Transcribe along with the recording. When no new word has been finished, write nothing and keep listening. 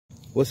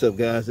What's up,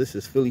 guys? This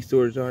is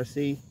Phillyswords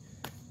RC.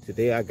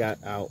 Today I got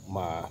out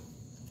my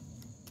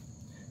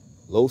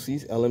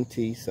Losi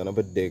LMT, son of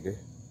a digger,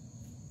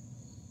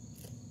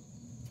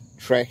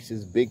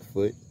 Traxxas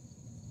Bigfoot,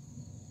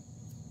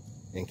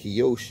 and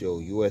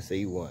Kyosho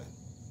USA 1.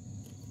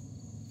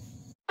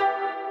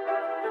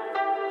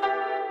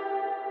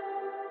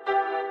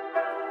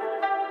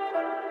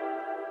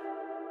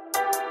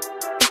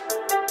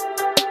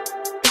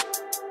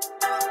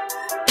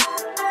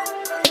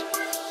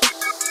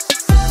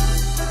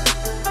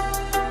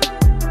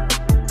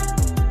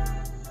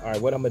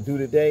 Alright, what I'm gonna do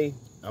today,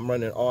 I'm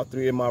running all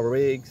three of my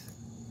rigs,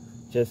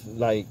 just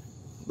like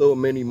little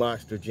mini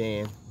monster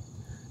jam,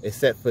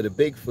 except for the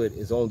Bigfoot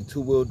is only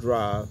 2-wheel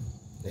drive.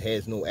 It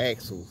has no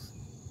axles,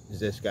 it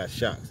just got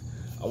shocks.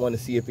 I want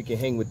to see if it can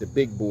hang with the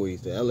big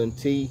boys, the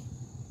LMT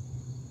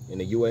and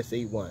the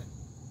USA 1.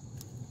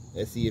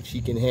 Let's see if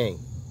she can hang.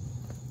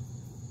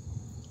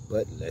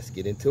 But let's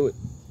get into it.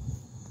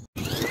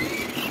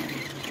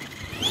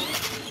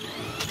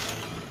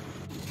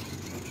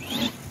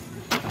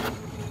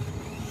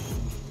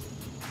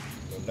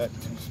 Not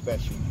too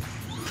special.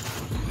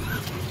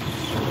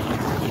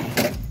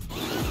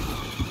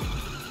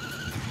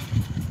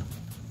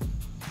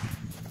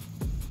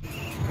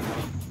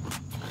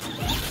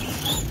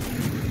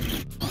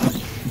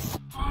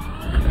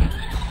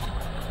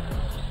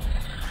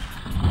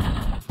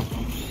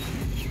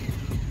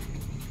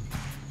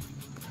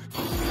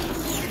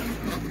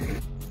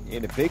 Yeah,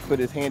 the Bigfoot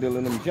is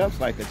handling them jumps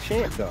like a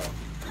champ, dog.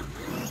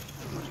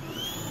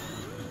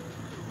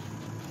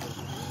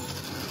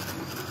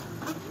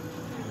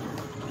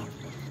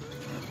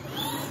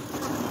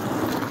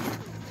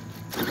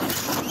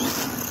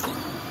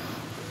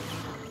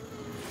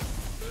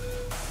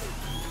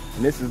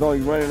 And this is only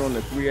running on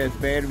the 3S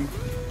battery.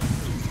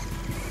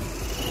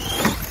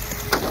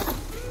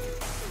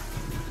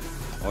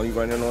 Only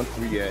running on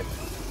 3S.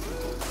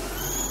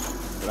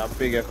 But I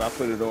figure if I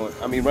put it on,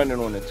 running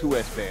on the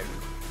 2S battery.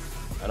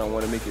 I don't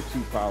want to make it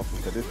too powerful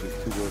because this is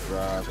 2-wheel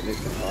drive and this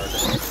is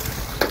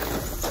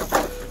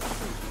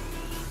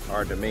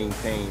hard to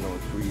maintain on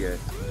 3S.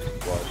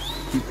 Well,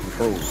 keep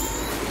control.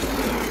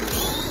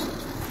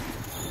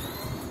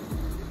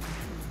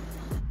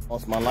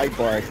 Also, my light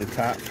bar at the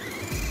top.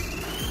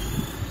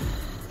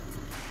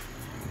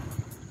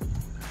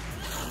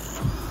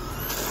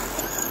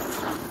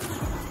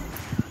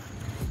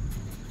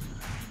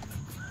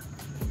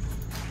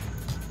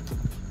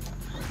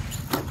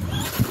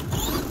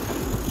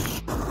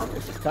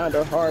 Kind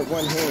of hard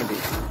one-handed.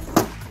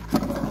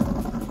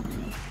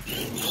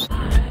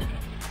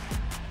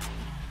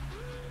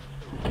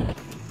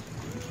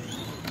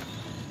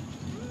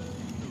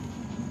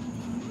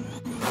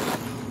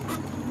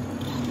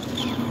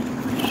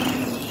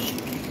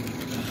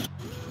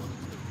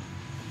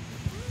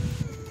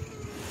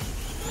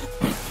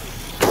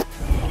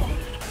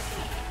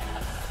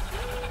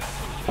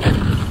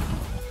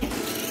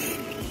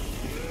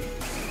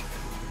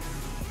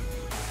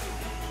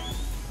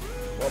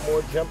 One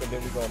more jump and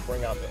then we're going to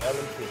bring out the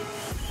LMT.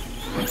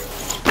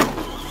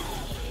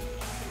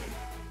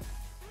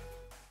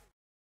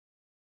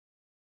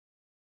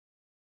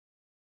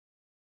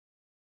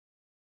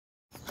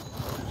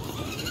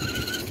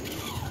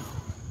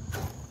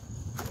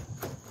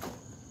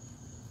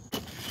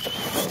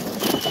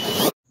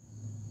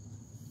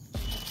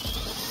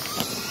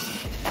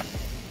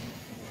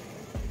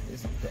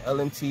 This is the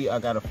LMT. I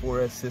got a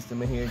 4S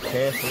system in here,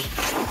 Kyosho.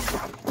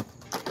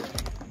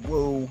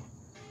 Whoa.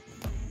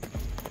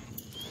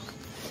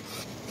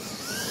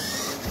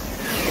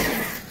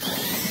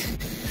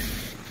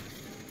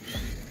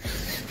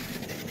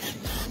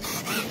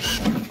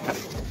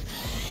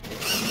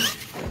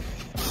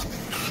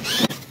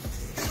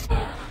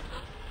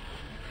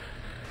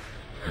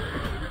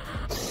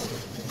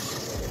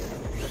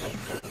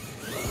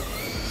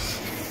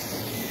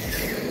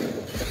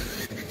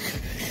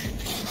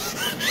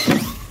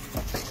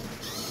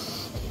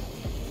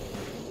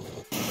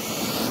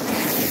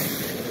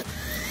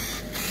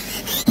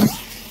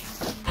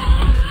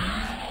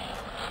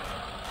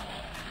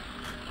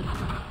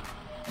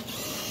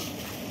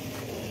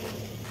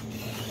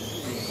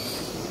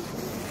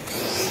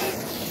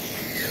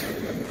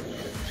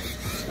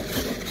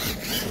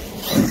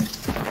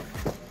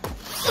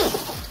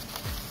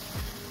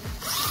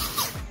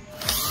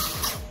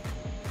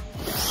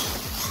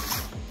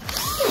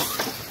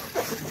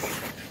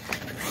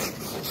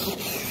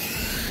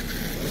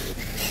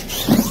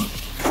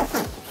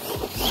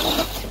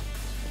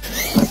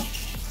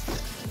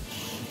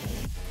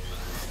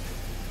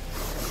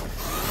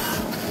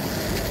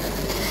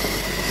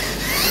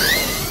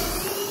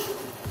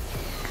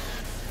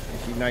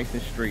 Nice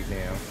and straight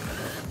now.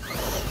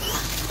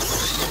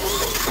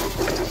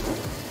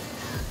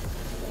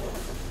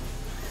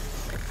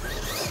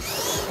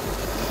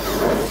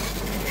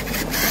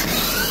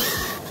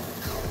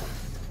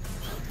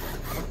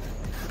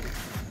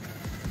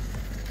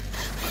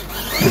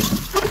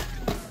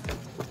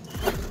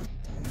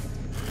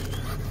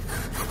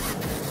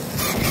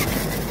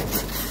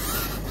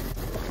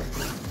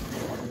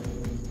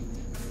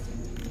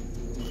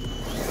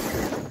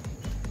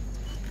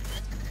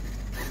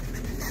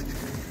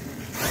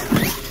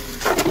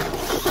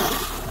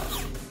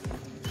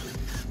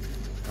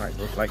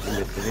 most likely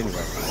missed it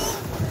anyway.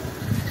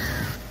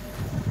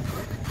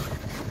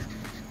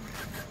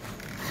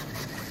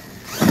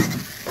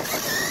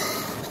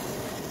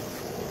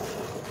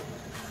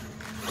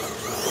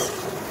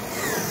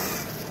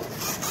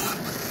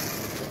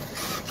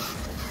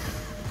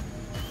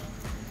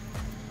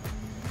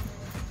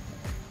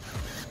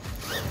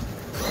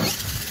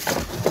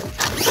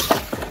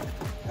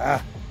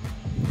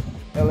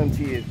 LMT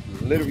is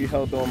literally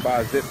held on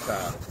by a zip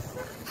tie.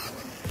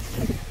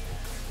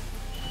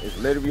 It's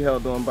literally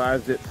held on by a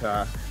zip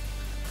tie.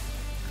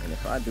 And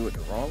if I do it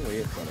the wrong way,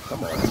 it's gonna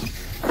come off.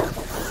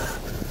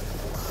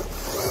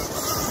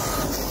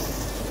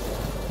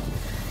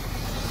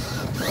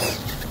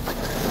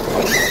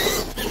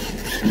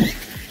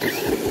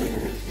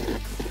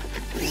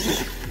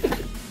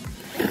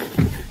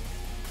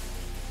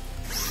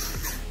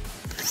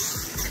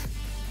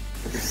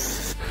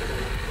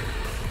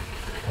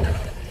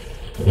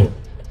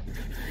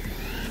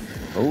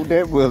 Roll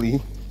that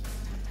wheelie.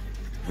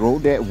 Roll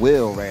that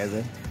wheel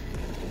rather.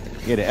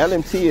 Yeah, the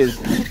LMT is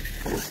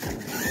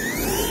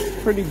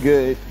pretty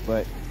good,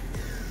 but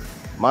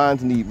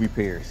mines need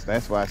repairs.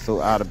 That's why it's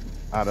so out of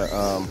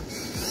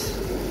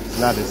it's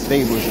not as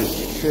stable as it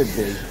should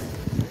be.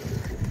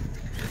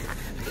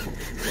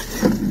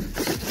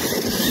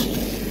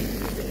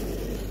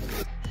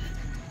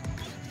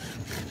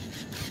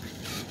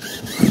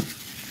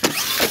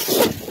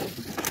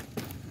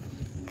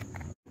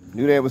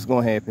 Knew that was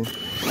gonna happen.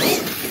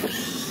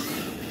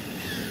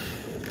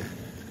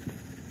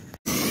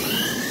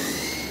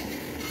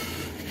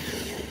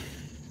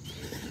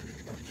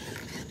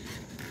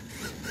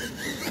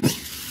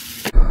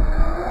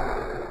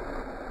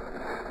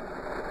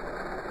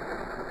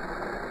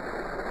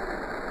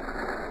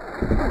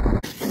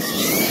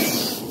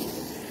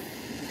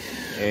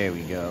 There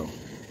we go.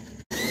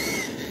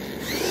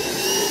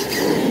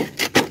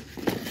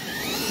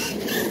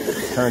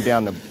 Turn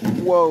down the,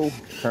 whoa,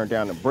 turn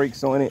down the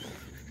brakes on it.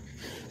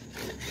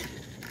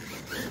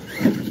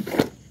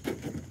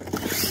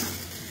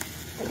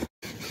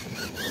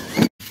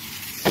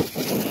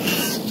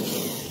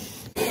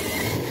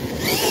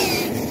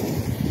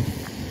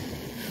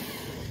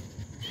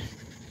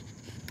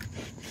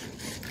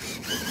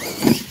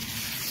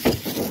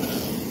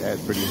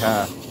 That's pretty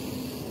high.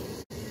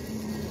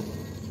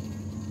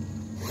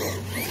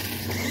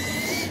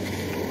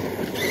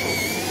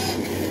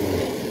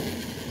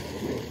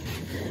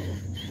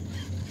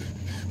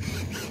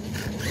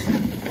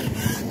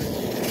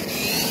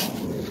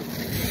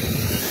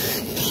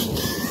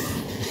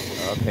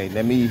 Okay,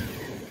 let me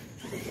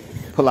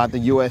pull out the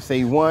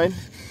USA 1.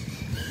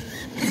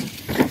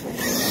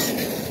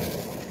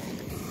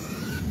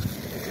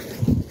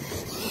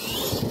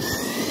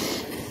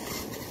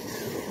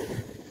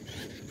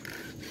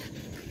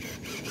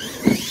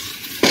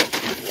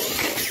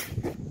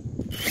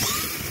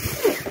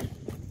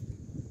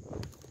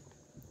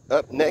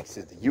 Up next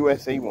is the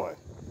USA 1.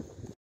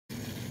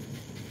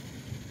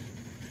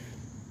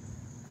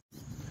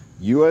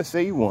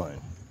 USA 1.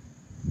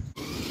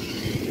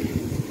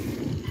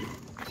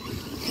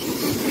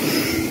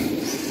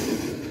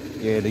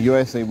 Yeah, the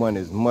USA 1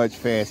 is much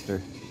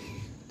faster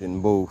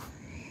than both.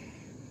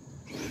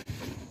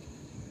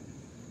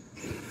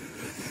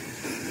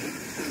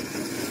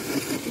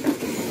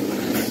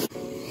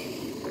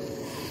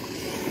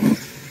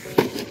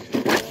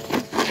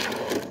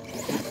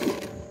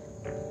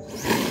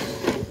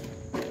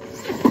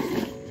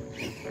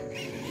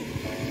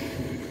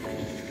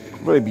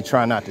 Really be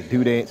trying not to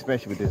do that,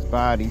 especially with this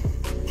body.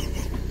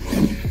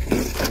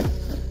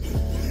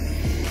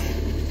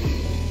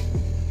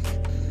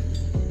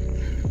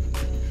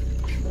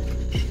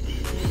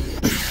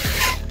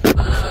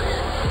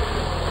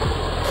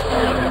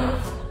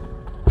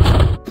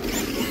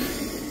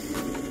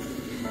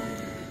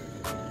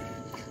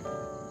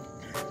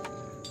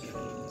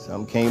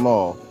 Some came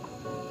off.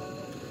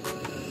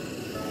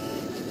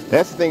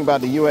 That's the thing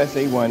about the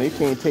USA 1, they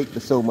can't take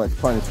so much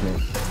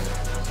punishment.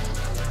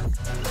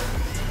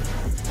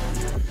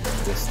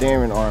 The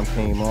steering arm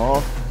came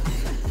off.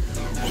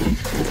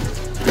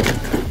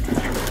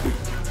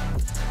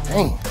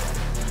 Dang.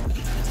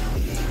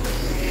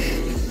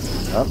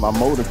 Oh, my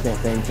motor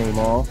thing came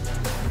off.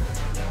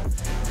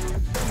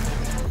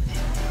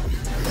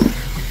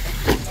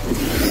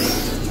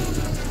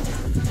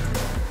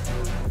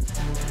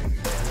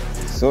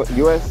 So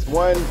US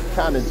 1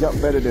 kind of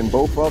jumped better than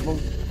both of them.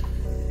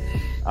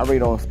 I really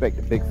don't expect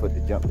the Bigfoot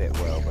to jump that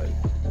well, but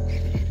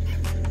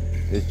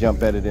this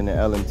jumped better than the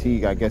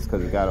LMT, I guess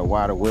because it got a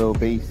wider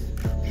wheelbase.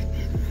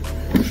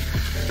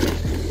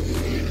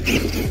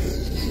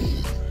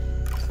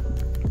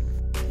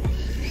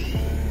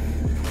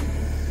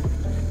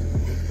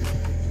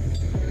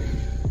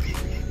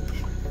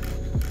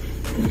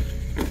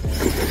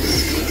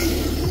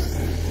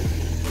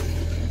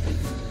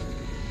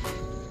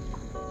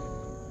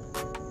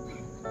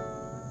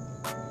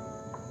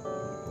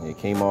 It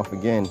came off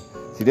again.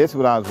 See, this is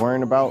what I was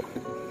worrying about.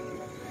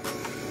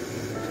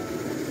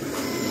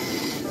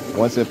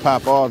 Once it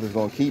pop off, it's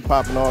gonna keep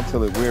popping off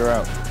till it wear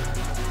out.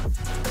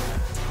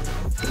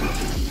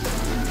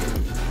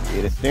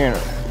 Yeah, the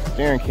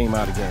steering came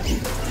out again.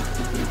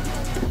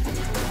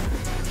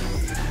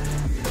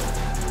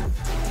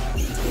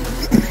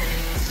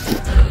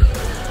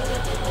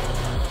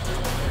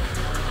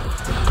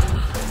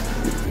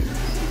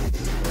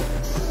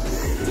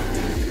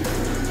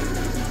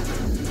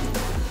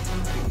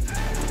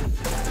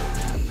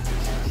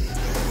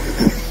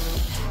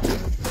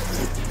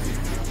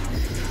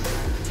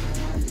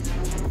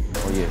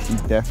 Oh yeah, she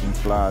definitely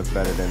flies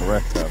better than the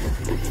rest of them.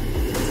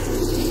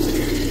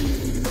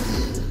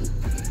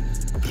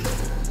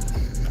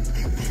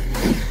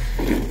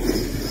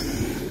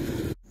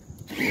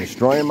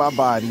 Destroying my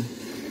body.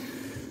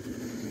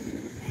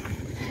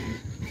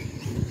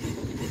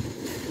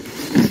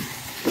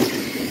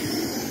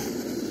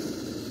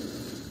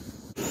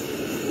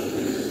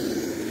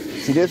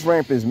 See, this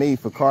ramp is made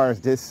for cars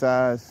this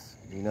size,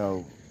 you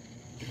know,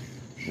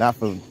 not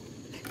for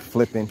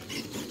flipping.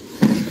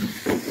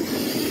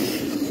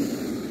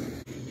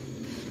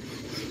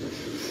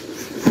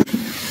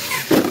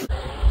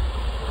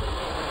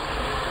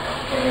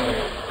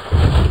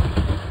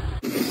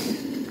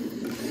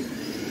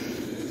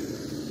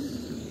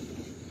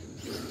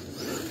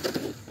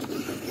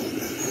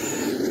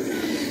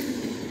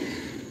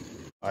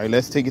 All right,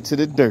 let's take it to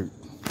the dirt.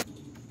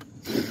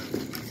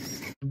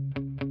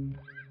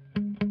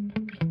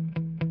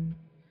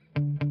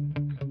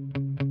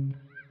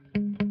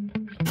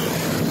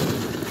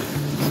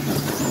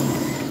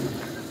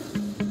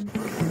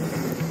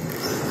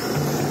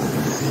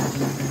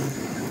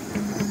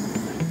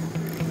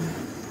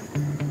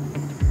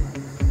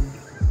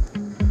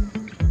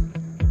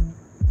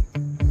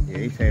 Yeah,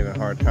 he's having a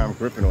hard time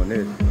gripping on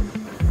this.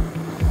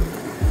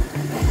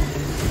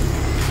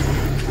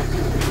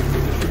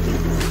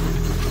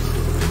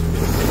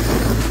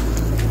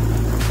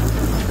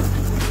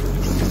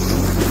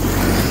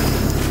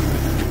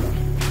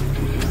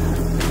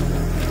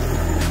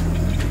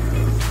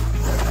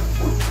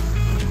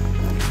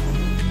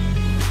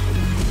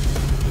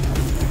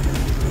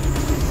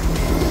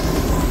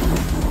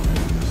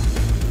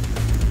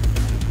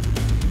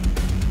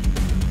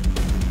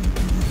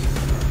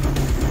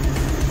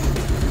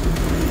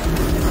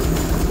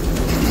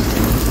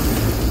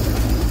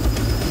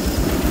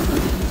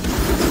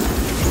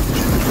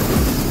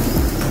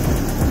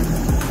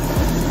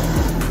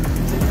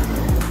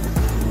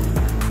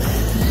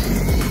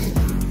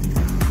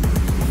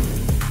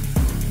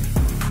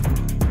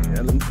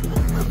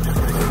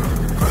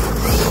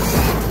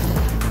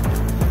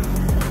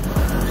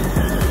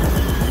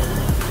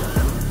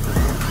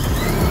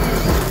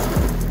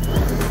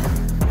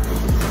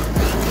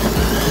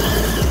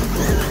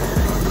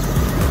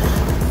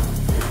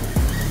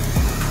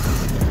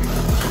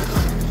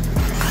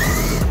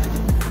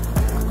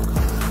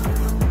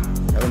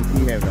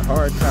 Having a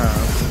hard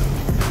time.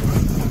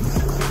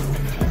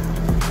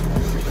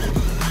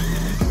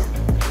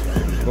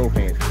 Both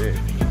hands for this.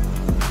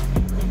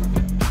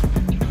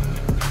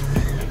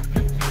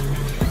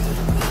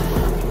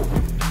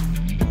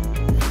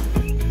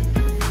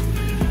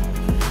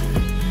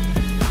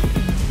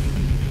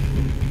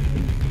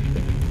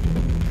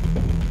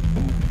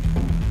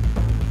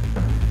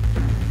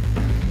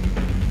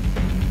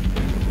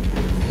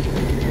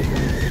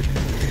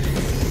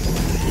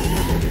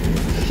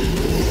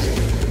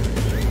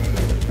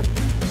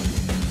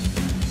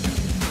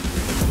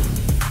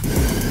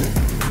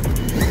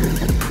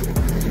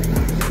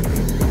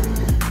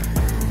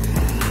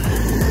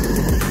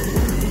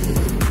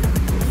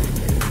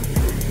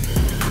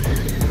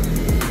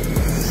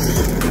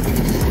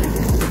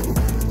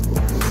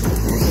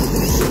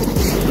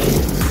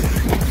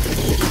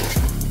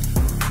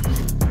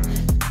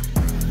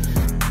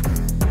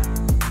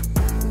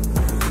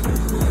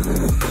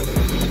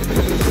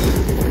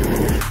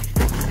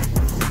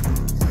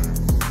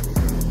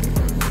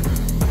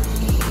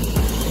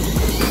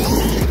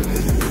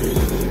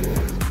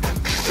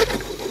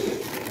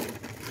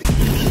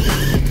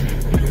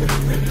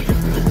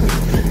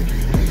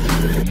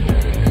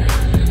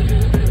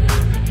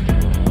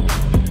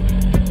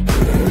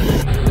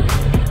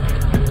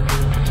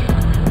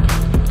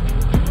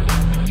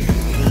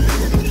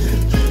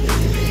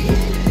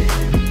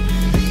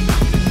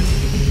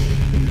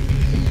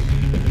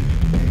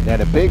 Now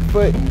the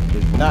Bigfoot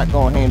is not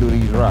gonna handle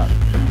these rocks.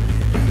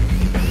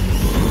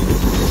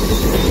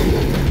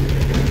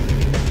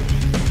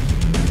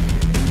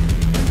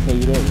 I'll tell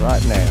you that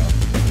right now.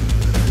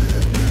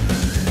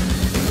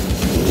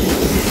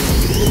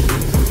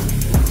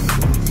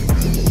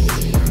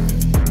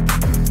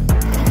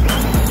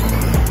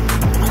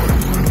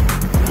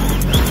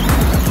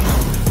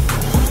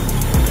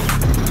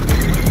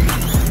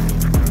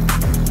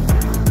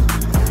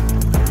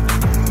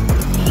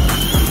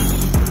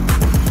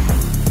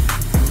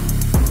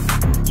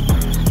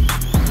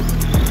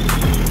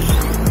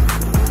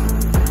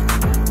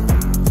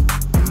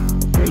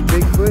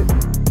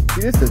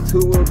 This is a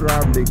two-wheel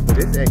drive Bigfoot.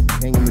 It's actually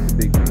hanging with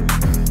the Bigfoot.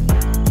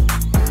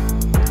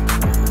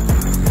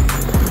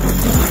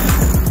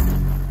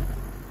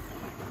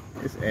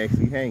 It's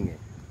actually hanging.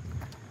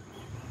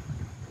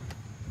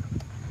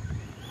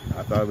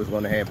 I thought it was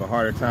going to have a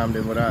harder time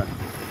than what I...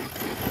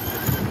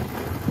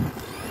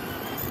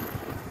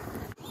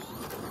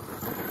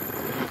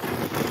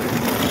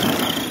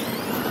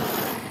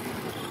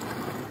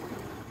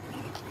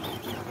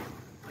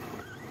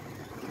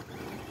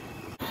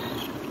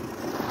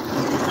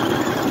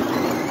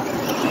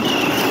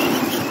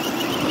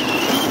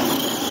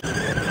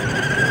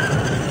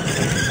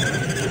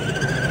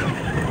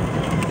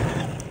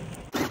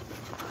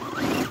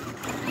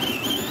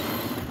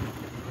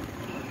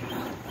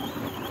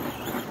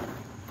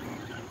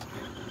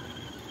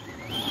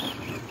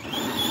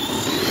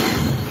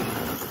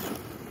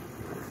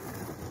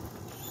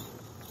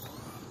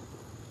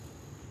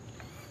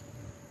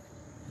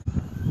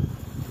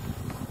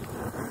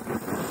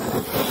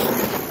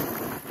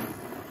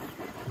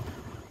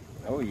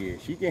 Oh yeah,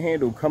 she can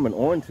handle coming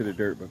onto the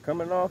dirt, but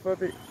coming off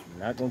of it,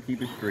 not gonna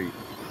keep it straight.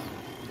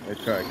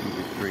 Let's try to keep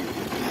it straight.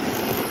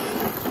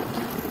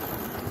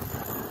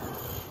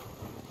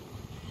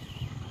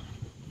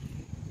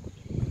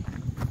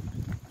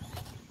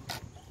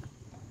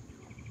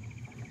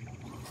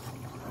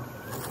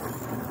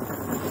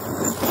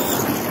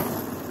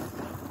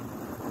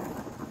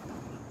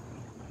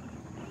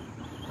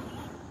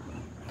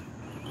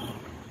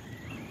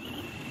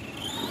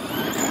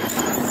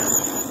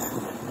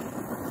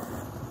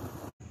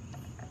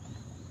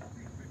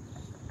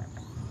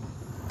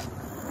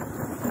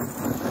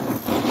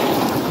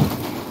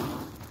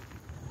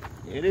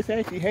 It is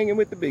actually hanging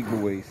with the big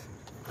boys.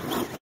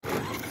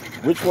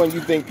 Which one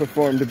you think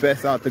performed the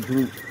best out the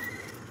group?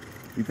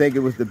 You think it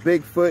was the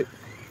Bigfoot,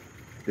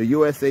 the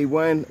USA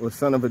one, or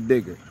Son of a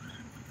Digger?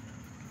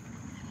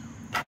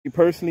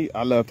 Personally,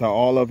 I loved how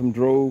all of them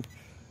drove,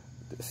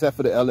 except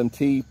for the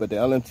LMT. But the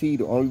LMT,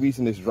 the only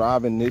reason it's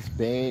driving this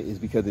bad is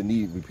because it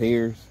needs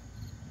repairs.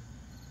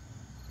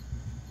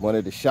 One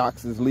of the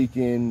shocks is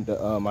leaking.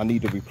 I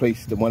need to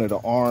replace one of the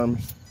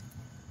arms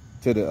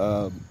to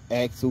the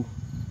axle.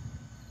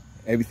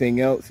 Everything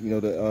else, you know,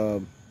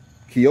 the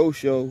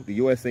Kyosho, the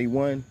USA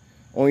one,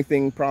 only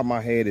problem I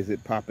had is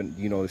it popping,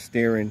 you know, the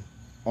steering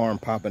arm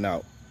popping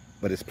out.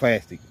 But it's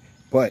plastic,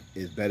 but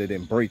it's better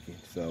than breaking.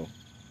 So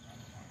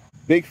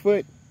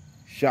Bigfoot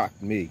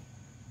shocked me.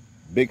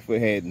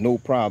 Bigfoot had no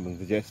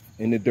problems, just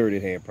in the dirt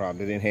it had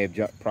problems. It didn't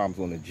have problems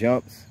on the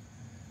jumps.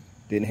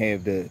 Didn't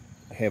have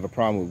a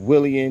problem with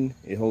wheeling.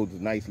 It holds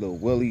a nice little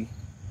wheelie.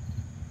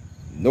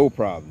 No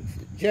problems,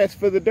 just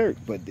for the dirt.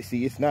 But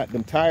see, it's not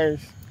them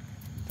tires.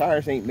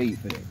 Tires ain't made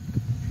for that.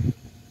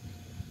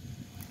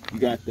 You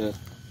got the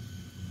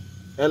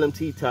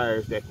LMT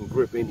tires that can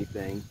grip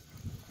anything,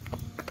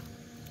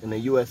 and the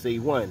USA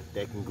one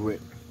that can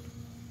grip.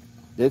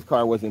 This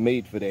car wasn't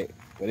made for that,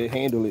 but it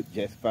handled it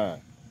just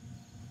fine.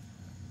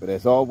 But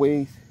as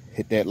always,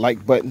 hit that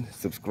like button,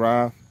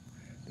 subscribe.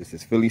 This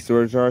is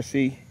Phillyswords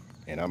RC,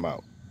 and I'm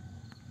out.